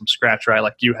systems from scratch, right?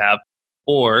 Like you have.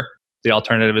 Or the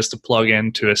alternative is to plug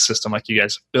into a system like you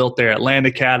guys have built there at Land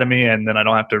Academy, and then I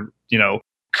don't have to,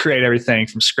 create everything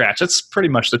from scratch. That's pretty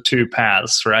much the 2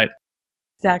 paths, right?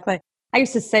 Exactly. I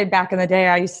used to say back in the day,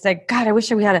 God, I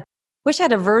wish I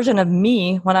had a version of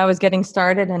me when I was getting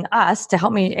started and us to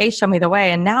help me, show me the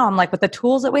way. And now I'm like, with the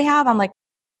tools that we have, I'm like,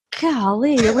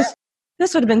 golly,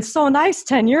 this would have been so nice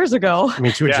 10 years ago. I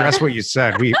mean, to address what you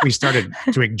said, we started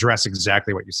to address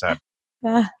exactly what you said.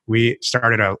 We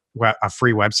started a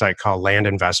free website called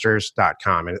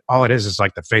landinvestors.com. And all it is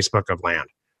like the Facebook of land.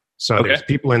 So there's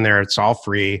people in there. It's all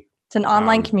free. It's an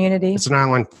online community. It's an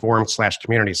online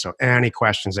forum/community. So any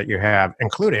questions that you have,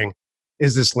 including,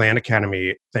 is this Land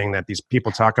Academy thing that these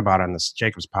people talk about on this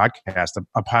Jacob's podcast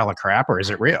a pile of crap, or is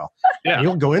it real? Yeah. And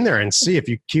you'll go in there and see, if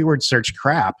you keyword search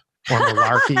crap or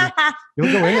malarkey,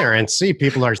 you'll go in there and see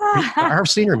our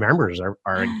senior members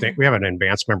we have an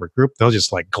advanced member group. They'll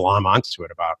just like glom onto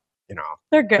it about,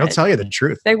 they're good. They'll tell you the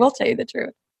truth. They will tell you the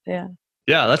truth. Yeah.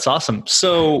 Yeah, that's awesome.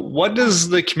 So what does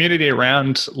the community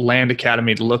around Land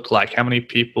Academy look like? How many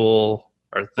people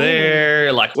are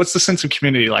there? Like, what's the sense of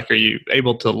community? Like, are you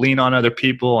able to lean on other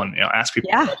people and ask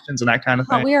people questions and that kind of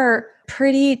thing? We are a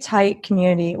pretty tight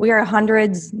community. We are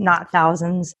hundreds, not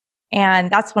thousands.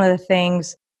 And that's one of the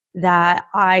things that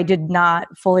I did not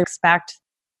fully expect.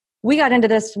 We got into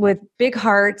this with big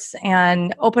hearts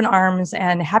and open arms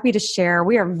and happy to share.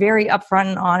 We are very upfront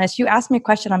and honest. You ask me a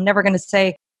question, I'm never going to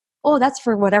say, oh, that's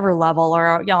for whatever level,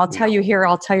 or I'll tell you here,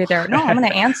 I'll tell you there. No, I'm going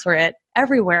to answer it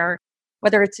everywhere,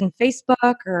 whether it's in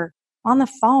Facebook or on the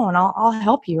phone. I'll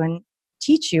help you and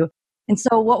teach you. And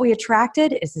so what we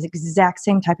attracted is the exact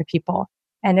same type of people.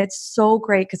 And it's so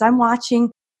great because I'm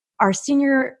watching our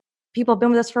senior people have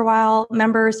been with us for a while,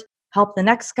 members help the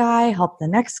next guy, help the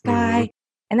next guy.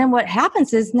 And then what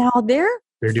happens is now they're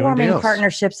forming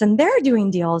partnerships and they're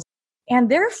doing deals and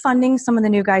they're funding some of the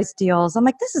new guys' deals. I'm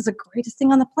like, this is the greatest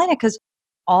thing on the planet because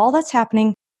all that's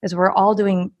happening is we're all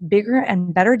doing bigger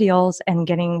and better deals and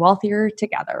getting wealthier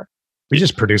together. We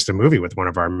just produced a movie with one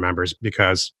of our members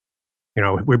because,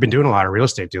 we've been doing a lot of real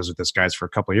estate deals with this guy for a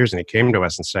couple of years, and he came to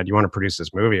us and said, you want to produce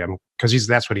this movie? Because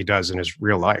that's what he does in his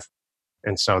real life.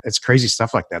 And so it's crazy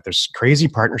stuff like that. There's crazy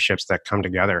partnerships that come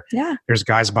together. Yeah. There's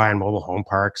guys buying mobile home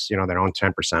parks, that own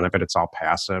 10% of it. It's all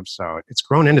passive. So it's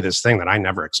grown into this thing that I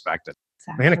never expected.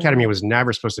 Exactly. Land Academy was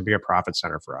never supposed to be a profit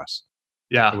center for us.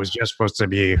 Yeah. It was just supposed to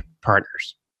be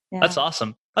partners. Yeah. That's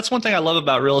awesome. That's one thing I love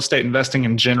about real estate investing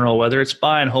in general, whether it's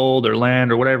buy and hold or land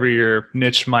or whatever your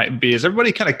niche might be, is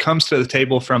everybody kind of comes to the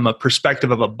table from a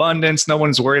perspective of abundance. No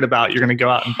one's worried about you're going to go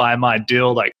out and buy my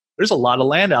deal. Like, there's a lot of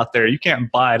land out there. You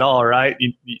can't buy it all, right?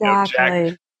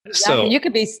 Exactly. So you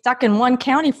could be stuck in one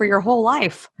county for your whole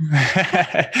life.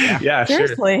 Yeah,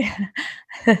 seriously.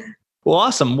 Sure. Well,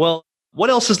 awesome. Well, what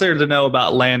else is there to know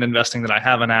about land investing that I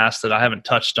haven't asked, that I haven't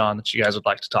touched on, that you guys would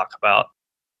like to talk about?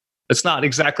 It's not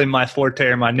exactly my forte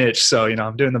or my niche, so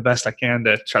I'm doing the best I can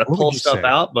to try to pull stuff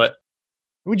out. But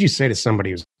what would you say to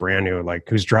somebody who's brand new, like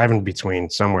who's driving between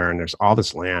somewhere and there's all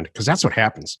this land? Because that's what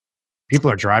happens. People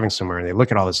are driving somewhere and they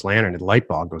look at all this land and the light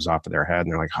bulb goes off of their head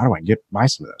and they're like, how do I buy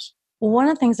some of this? Well, one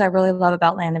of the things I really love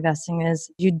about land investing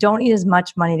is you don't need as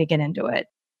much money to get into it.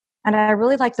 And I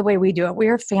really like the way we do it. We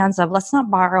are fans of let's not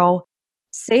borrow,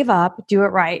 save up, do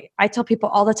it right. I tell people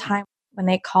all the time when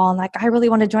they call and like, I really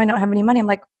want to join, I don't have any money. I'm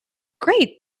like,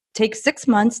 great. Take 6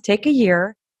 months, take a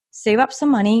year, save up some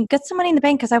money, get some money in the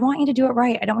bank because I want you to do it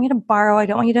right. I don't want you to borrow. I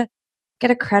don't want you to get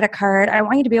a credit card. I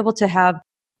want you to be able to have,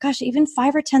 even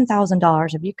 $5,000 or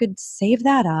 $10,000. If you could save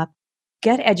that up,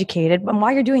 get educated. And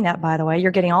while you're doing that, by the way, you're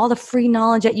getting all the free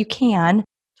knowledge that you can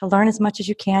to learn as much as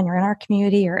you can. You're in our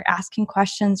community, you're asking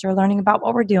questions, or learning about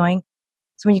what we're doing.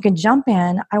 So when you can jump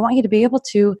in, I want you to be able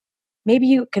to, maybe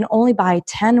you can only buy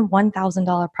 10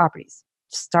 $1,000 properties.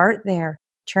 Start there.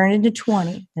 Turn it into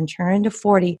 20, then turn it into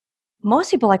 40.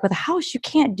 Most people, like with a house, you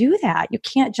can't do that. You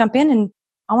can't jump in and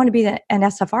I want to be an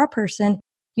SFR person.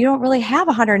 You don't really have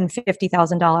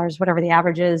 $150,000, whatever the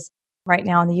average is right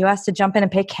now in the U.S. to jump in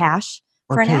and pay cash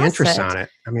or for an pay asset. Interest on it.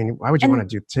 I mean, why would you want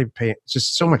to pay? It's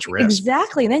just so much risk.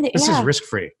 Exactly. Then this is risk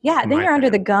free. Yeah. Then you're under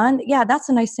the gun. Yeah, that's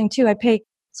a nice thing too.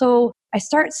 So I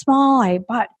start small. I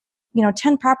bought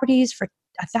 10 properties for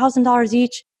 $1,000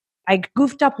 each. I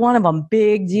goofed up one of them,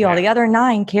 big deal. Yeah. The other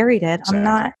 9 carried it.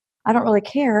 Exactly. I don't really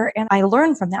care. And I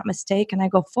learned from that mistake and I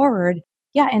go forward.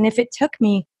 Yeah. And if it took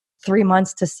me 3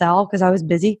 months to sell because I was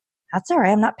busy, that's all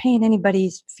right. I'm not paying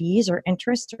anybody's fees or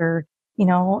interest or,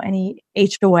 any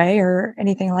HOA or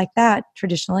anything like that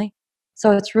traditionally.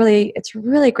 So it's really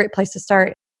a great place to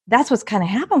start. That's what's kind of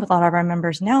happened with a lot of our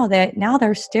members now, that now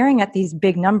they're staring at these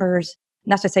big numbers.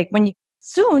 And that's to say,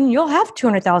 soon you'll have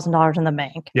 $200,000 in the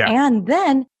bank. Yeah. And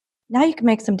then now you can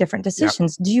make some different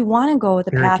decisions. Yep. Do you want to go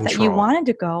the path that you wanted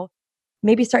to go?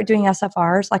 Maybe start doing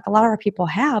SFRs like a lot of our people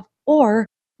have. Or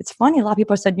it's funny, a lot of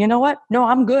people said, you know what? No,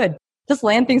 I'm good. This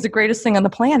land thing's the greatest thing on the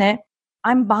planet.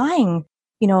 I'm buying,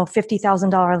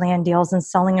 $50,000 land deals and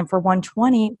selling them for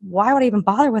 $120,000. Why would I even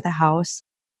bother with a house?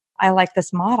 I like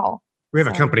this model. We have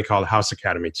a company called House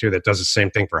Academy too that does the same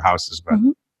thing for houses, but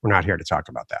we're not here to talk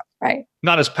about that. Right.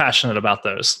 Not as passionate about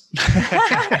those.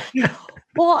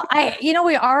 Well,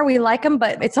 we like them,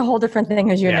 but it's a whole different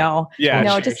thing, as you know.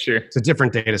 Yeah, sure. It's a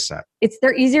different data set.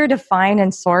 They're easier to find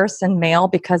and source and mail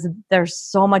because there's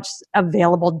so much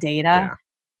available data. Yeah.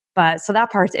 But so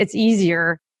that part, it's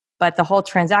easier, but the whole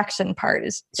transaction part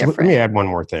is different. So let me add one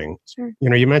more thing. Sure.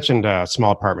 You mentioned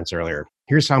small apartments earlier.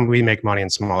 Here's how we make money in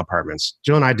small apartments.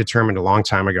 Jill and I determined a long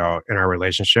time ago in our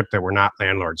relationship that we're not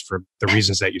landlords for the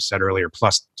reasons that you said earlier,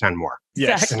 plus 10 more.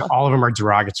 Yes. Exactly. And all of them are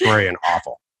derogatory and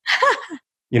awful.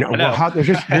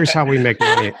 Here's how we make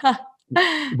money.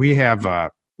 We have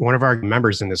one of our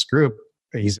members in this group,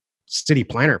 he's a city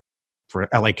planner for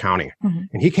LA County. Mm-hmm.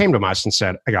 And he came to us and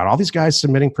said, I got all these guys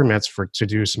submitting permits to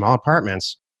do small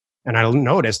apartments. And I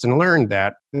noticed and learned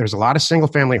that there's a lot of single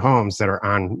family homes that are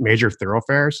on major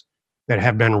thoroughfares that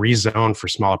have been rezoned for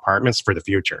small apartments for the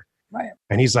future. Right.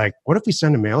 And he's like, what if we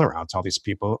send a mailer out to all these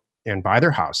people and buy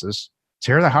their houses,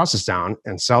 tear the houses down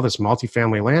and sell this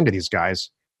multifamily land to these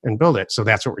guys and build it? So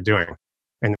that's what we're doing.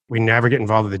 And we never get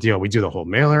involved with the deal. We do the whole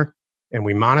mailer and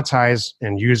we monetize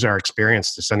and use our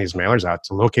experience to send these mailers out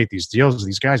to locate these deals.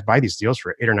 These guys buy these deals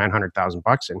for $800,000 or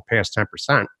 $900,000 and pay us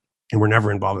 10%. And we're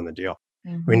never involved in the deal.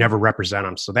 Mm-hmm. We never represent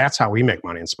them. So that's how we make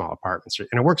money in small apartments. And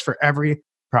it works for every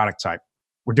product type.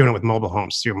 We're doing it with mobile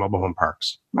homes too, mobile home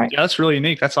parks. Right. Yeah, that's really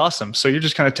unique. That's awesome. So you're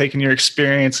just kind of taking your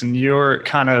experience and your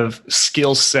kind of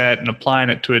skill set and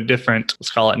applying it to a different, let's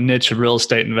call it niche of real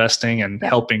estate investing and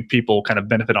helping people kind of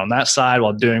benefit on that side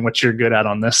while doing what you're good at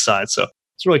on this side. So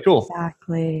it's really cool.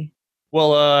 Exactly.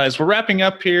 Well, as we're wrapping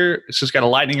up here, it's just got a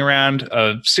lightning round,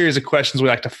 a series of questions we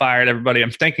like to fire at everybody.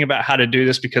 I'm thinking about how to do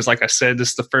this because, like I said, this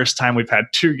is the first time we've had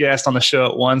 2 guests on the show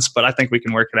at once, but I think we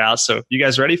can work it out. So you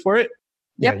guys ready for it?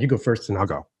 Yep. Yeah, you go first and I'll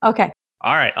go. Okay.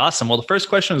 All right, awesome. Well, the first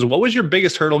question is, what was your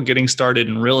biggest hurdle getting started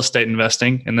in real estate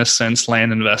investing, in this sense,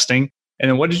 land investing? And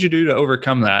then what did you do to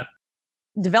overcome that?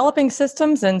 Developing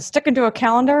systems and sticking to a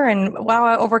calendar. And wow,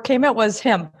 I overcame it was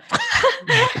him.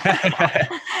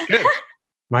 Good.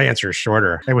 My answer is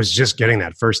shorter. It was just getting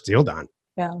that first deal done.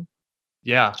 Yeah.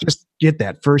 Yeah. Just get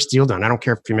that first deal done. I don't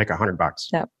care if you make $100.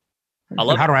 Yep. I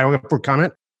love How do I overcome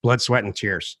it? Blood, sweat, and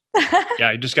tears.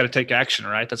 Yeah, you just got to take action,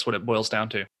 right? That's what it boils down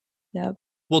to. Yep.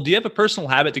 Well, do you have a personal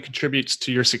habit that contributes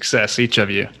to your success, each of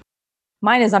you?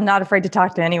 Mine is I'm not afraid to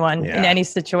talk to anyone in any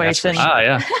situation.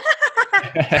 Yeah.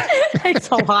 It's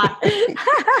a lot.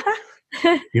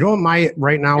 You know,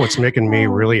 right now, what's making me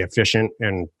really efficient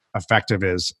and effective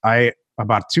is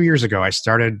about 2 years ago, I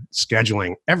started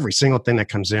scheduling every single thing that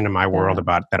comes into my world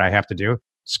about that I have to do,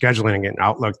 scheduling it in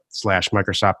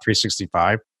Outlook/Microsoft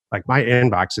 365. Like my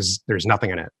inbox there's nothing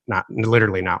in it,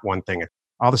 literally not one thing.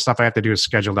 All the stuff I have to do is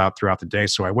scheduled out throughout the day.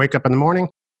 So I wake up in the morning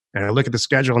and I look at the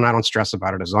schedule and I don't stress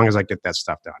about it as long as I get that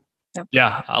stuff done. Yep.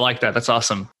 Yeah, I like that. That's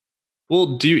awesome.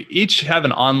 Well, do you each have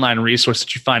an online resource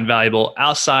that you find valuable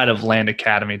outside of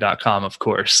landacademy.com, of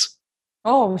course?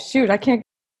 Oh, shoot. I can't.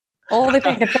 Only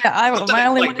thing I can say, my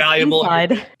only one valuable is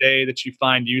inside. Day that you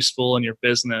find useful in your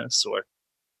business, or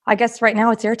I guess right now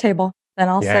it's Airtable. Then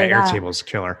I'll say that. Airtable's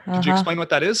killer. Could you explain what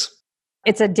that is?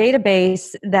 It's a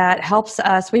database that helps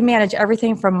us. We manage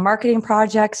everything from marketing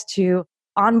projects to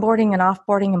onboarding and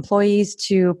offboarding employees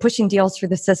to pushing deals through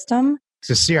the system.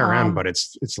 It's a CRM, but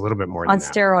it's a little bit more than on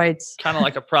that. steroids. Kind of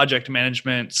like a project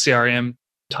management CRM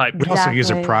type. We also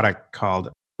use a product called,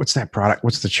 what's that product?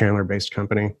 What's the Chandler-based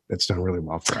company that's done really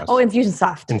well for us? Oh,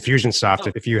 Infusionsoft.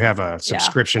 Infusionsoft. If you have a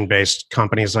subscription-based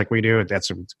companies like we do, that's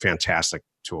a fantastic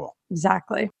tool.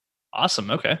 Exactly.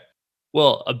 Awesome. Okay.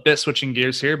 Well, a bit switching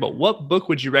gears here, but what book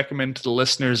would you recommend to the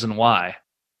listeners and why?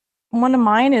 One of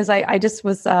mine is I just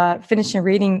was finishing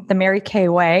reading The Mary Kay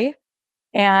Way,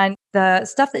 and the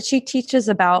stuff that she teaches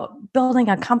about building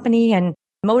a company and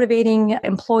motivating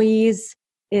employees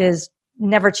is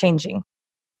never changing.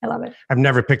 I love it. I've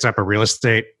never picked up a real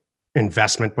estate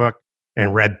investment book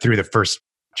and read through the first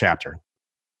chapter.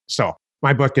 So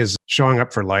my book is Showing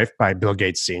Up for Life by Bill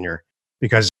Gates Sr.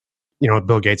 because,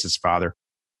 Bill Gates' his father.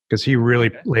 Because he really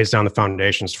lays down the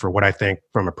foundations for what I think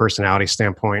from a personality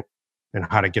standpoint and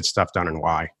how to get stuff done and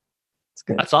why. That's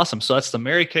good. That's awesome. So that's The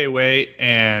Mary Kay Way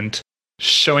and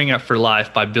Showing Up for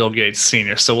Life by Bill Gates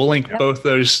Sr. So we'll link both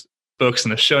those books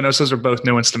in the show notes. Those are both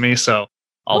new ones to me. So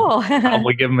I'll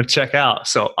probably give them a check out.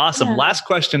 So awesome. Yeah. Last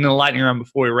question in the lightning round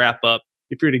before we wrap up.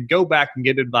 If you were to go back and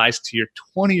give advice to your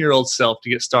 20-year-old self to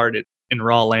get started in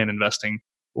raw land investing,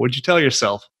 what would you tell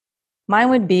yourself? Mine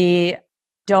would be,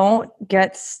 don't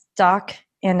get stuck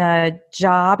in a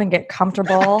job and get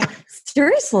comfortable.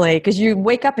 Seriously, because you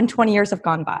wake up and 20 years have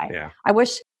gone by. Yeah. I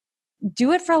wish,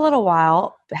 do it for a little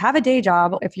while, have a day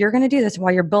job if you're going to do this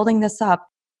while you're building this up,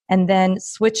 and then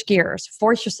switch gears,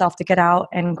 force yourself to get out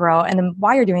and grow. And then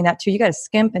while you're doing that too, you got to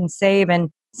skimp and save and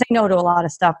say no to a lot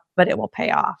of stuff, but it will pay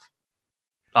off.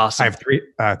 Awesome.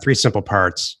 I have three simple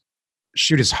parts.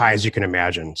 Shoot as high as you can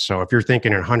imagine. So if you're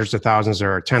thinking in hundreds of thousands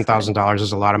or $10,000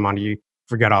 is a lot of money,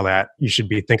 forget all that. You should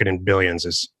be thinking in billions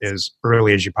as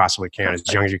early as you possibly can, as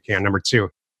young as you can. Number two,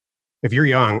 if you're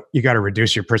young, you got to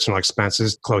reduce your personal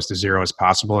expenses close to zero as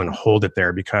possible and hold it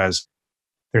there because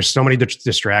there's so many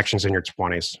distractions in your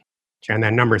 20s. And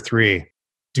then number three,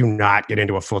 do not get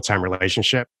into a full-time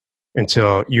relationship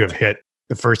until you have hit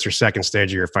the first or second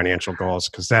stage of your financial goals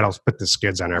because that'll put the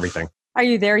skids on everything. Are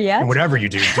you there yet? And whatever you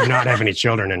do not have any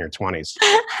children in your 20s.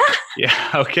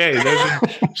 Yeah. Okay. Those are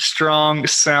strong,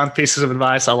 sound pieces of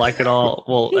advice. I like it all.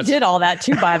 Well, he did all that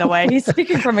too, by the way. He's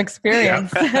speaking from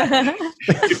experience.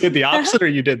 You did the opposite or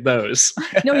you did those?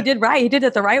 No, he did right. He did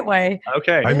it the right way.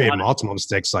 Okay. I made multiple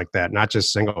mistakes like that, not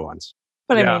just single ones.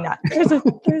 But I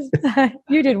mean,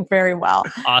 you did very well.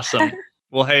 Awesome.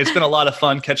 Well, hey, it's been a lot of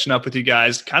fun catching up with you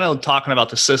guys, kind of talking about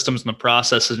the systems and the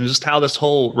processes and just how this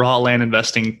whole raw land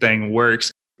investing thing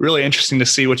works. Really interesting to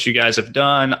see what you guys have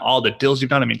done, all the deals you've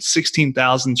done. I mean,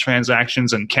 16,000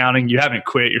 transactions and counting. You haven't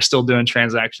quit. You're still doing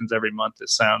transactions every month, it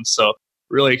sounds. So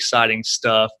really exciting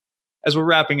stuff. As we're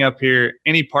wrapping up here,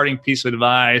 any parting piece of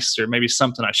advice or maybe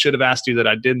something I should have asked you that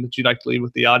I didn't that you'd like to leave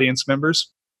with the audience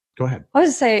members? Go ahead. I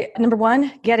would say, number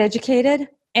one, get educated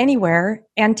anywhere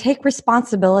and take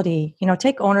responsibility,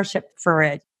 take ownership for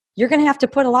it. You're going to have to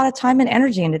put a lot of time and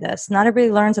energy into this. Not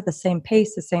everybody learns at the same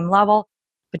pace, the same level,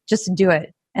 but just do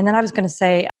it. And then I was going to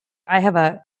say,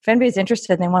 if anybody's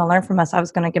interested and they want to learn from us, I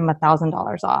was going to give them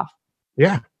 $1,000 off.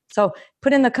 Yeah. So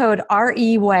put in the code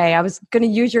REWAY. I was going to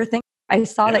use your thing. I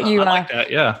saw that you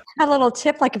had a little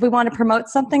tip. Like if we want to promote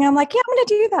something, I'm like, yeah, I'm going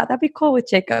to do that. That'd be cool with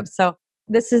Jacob. So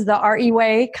This is the RE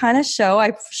Way kind of show.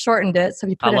 I've shortened it. So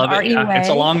if you put I love it. RE Way. It's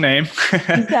a long name.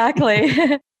 Exactly.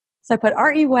 So I put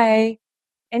RE Way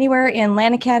anywhere in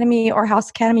Land Academy or House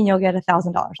Academy, you'll get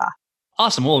 $1,000 off.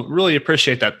 Awesome. Well, really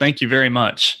appreciate that. Thank you very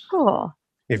much. Cool.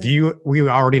 We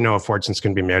already know a fortune's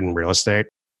going to be made in real estate.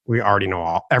 We already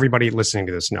know everybody listening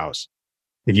to this knows.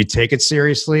 If you take it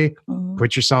seriously,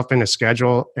 put yourself in a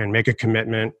schedule and make a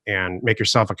commitment and make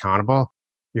yourself accountable,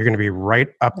 you're going to be right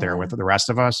up there with the rest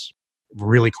of us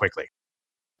really quickly.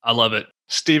 I love it.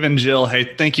 Stephen, Jill,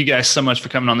 hey, thank you guys so much for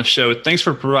coming on the show. Thanks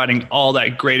for providing all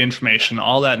that great information,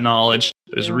 all that knowledge,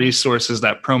 those resources,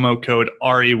 that promo code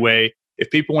REWAY. If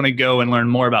people want to go and learn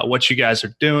more about what you guys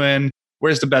are doing,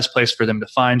 where's the best place for them to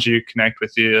find you, connect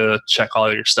with you, check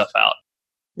all your stuff out?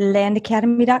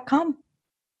 Landacademy.com.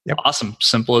 Yep. Awesome.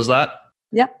 Simple as that.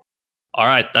 Yep. All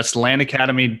right. That's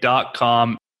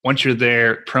landacademy.com. Once you're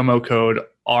there, promo code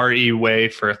REWAY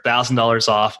for $1,000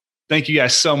 off. Thank you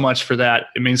guys so much for that.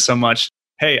 It means so much.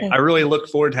 Hey, I really look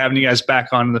forward to having you guys back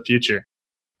on in the future.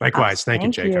 Likewise. Thank you,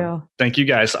 Jacob. Thank you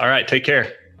guys. All right. Take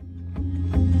care.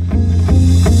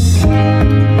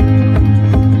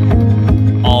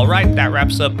 All right. That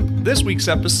wraps up this week's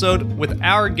episode with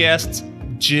our guests,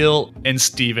 Jill and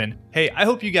Stephen. Hey, I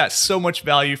hope you got so much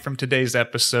value from today's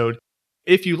episode.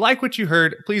 If you like what you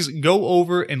heard, please go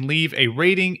over and leave a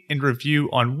rating and review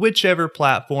on whichever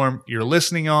platform you're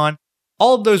listening on.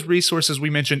 All of those resources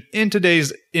we mentioned in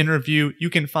today's interview,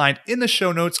 you can find in the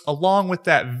show notes, along with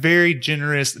that very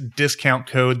generous discount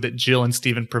code that Jill and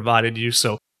Stephen provided you.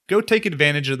 So go take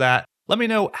advantage of that. Let me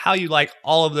know how you like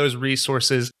all of those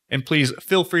resources, and please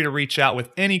feel free to reach out with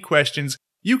any questions.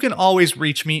 You can always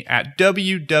reach me at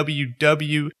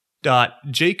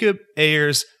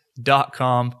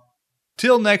www.jacobayers.com.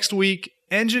 Till next week,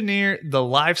 engineer the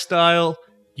lifestyle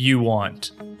you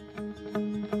want.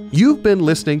 You've been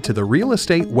listening to the Real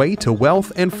Estate Way to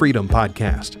Wealth and Freedom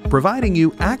podcast, providing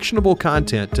you actionable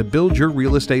content to build your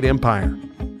real estate empire.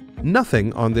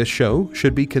 Nothing on this show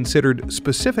should be considered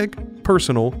specific,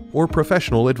 personal, or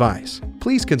professional advice.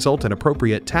 Please consult an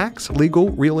appropriate tax, legal,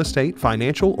 real estate,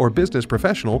 financial, or business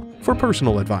professional for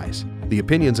personal advice. The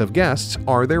opinions of guests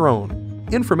are their own.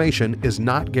 Information is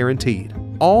not guaranteed.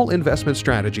 All investment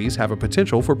strategies have a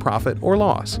potential for profit or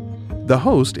loss. The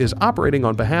host is operating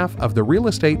on behalf of the Real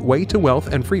Estate Way to Wealth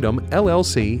and Freedom,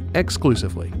 LLC,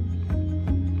 exclusively.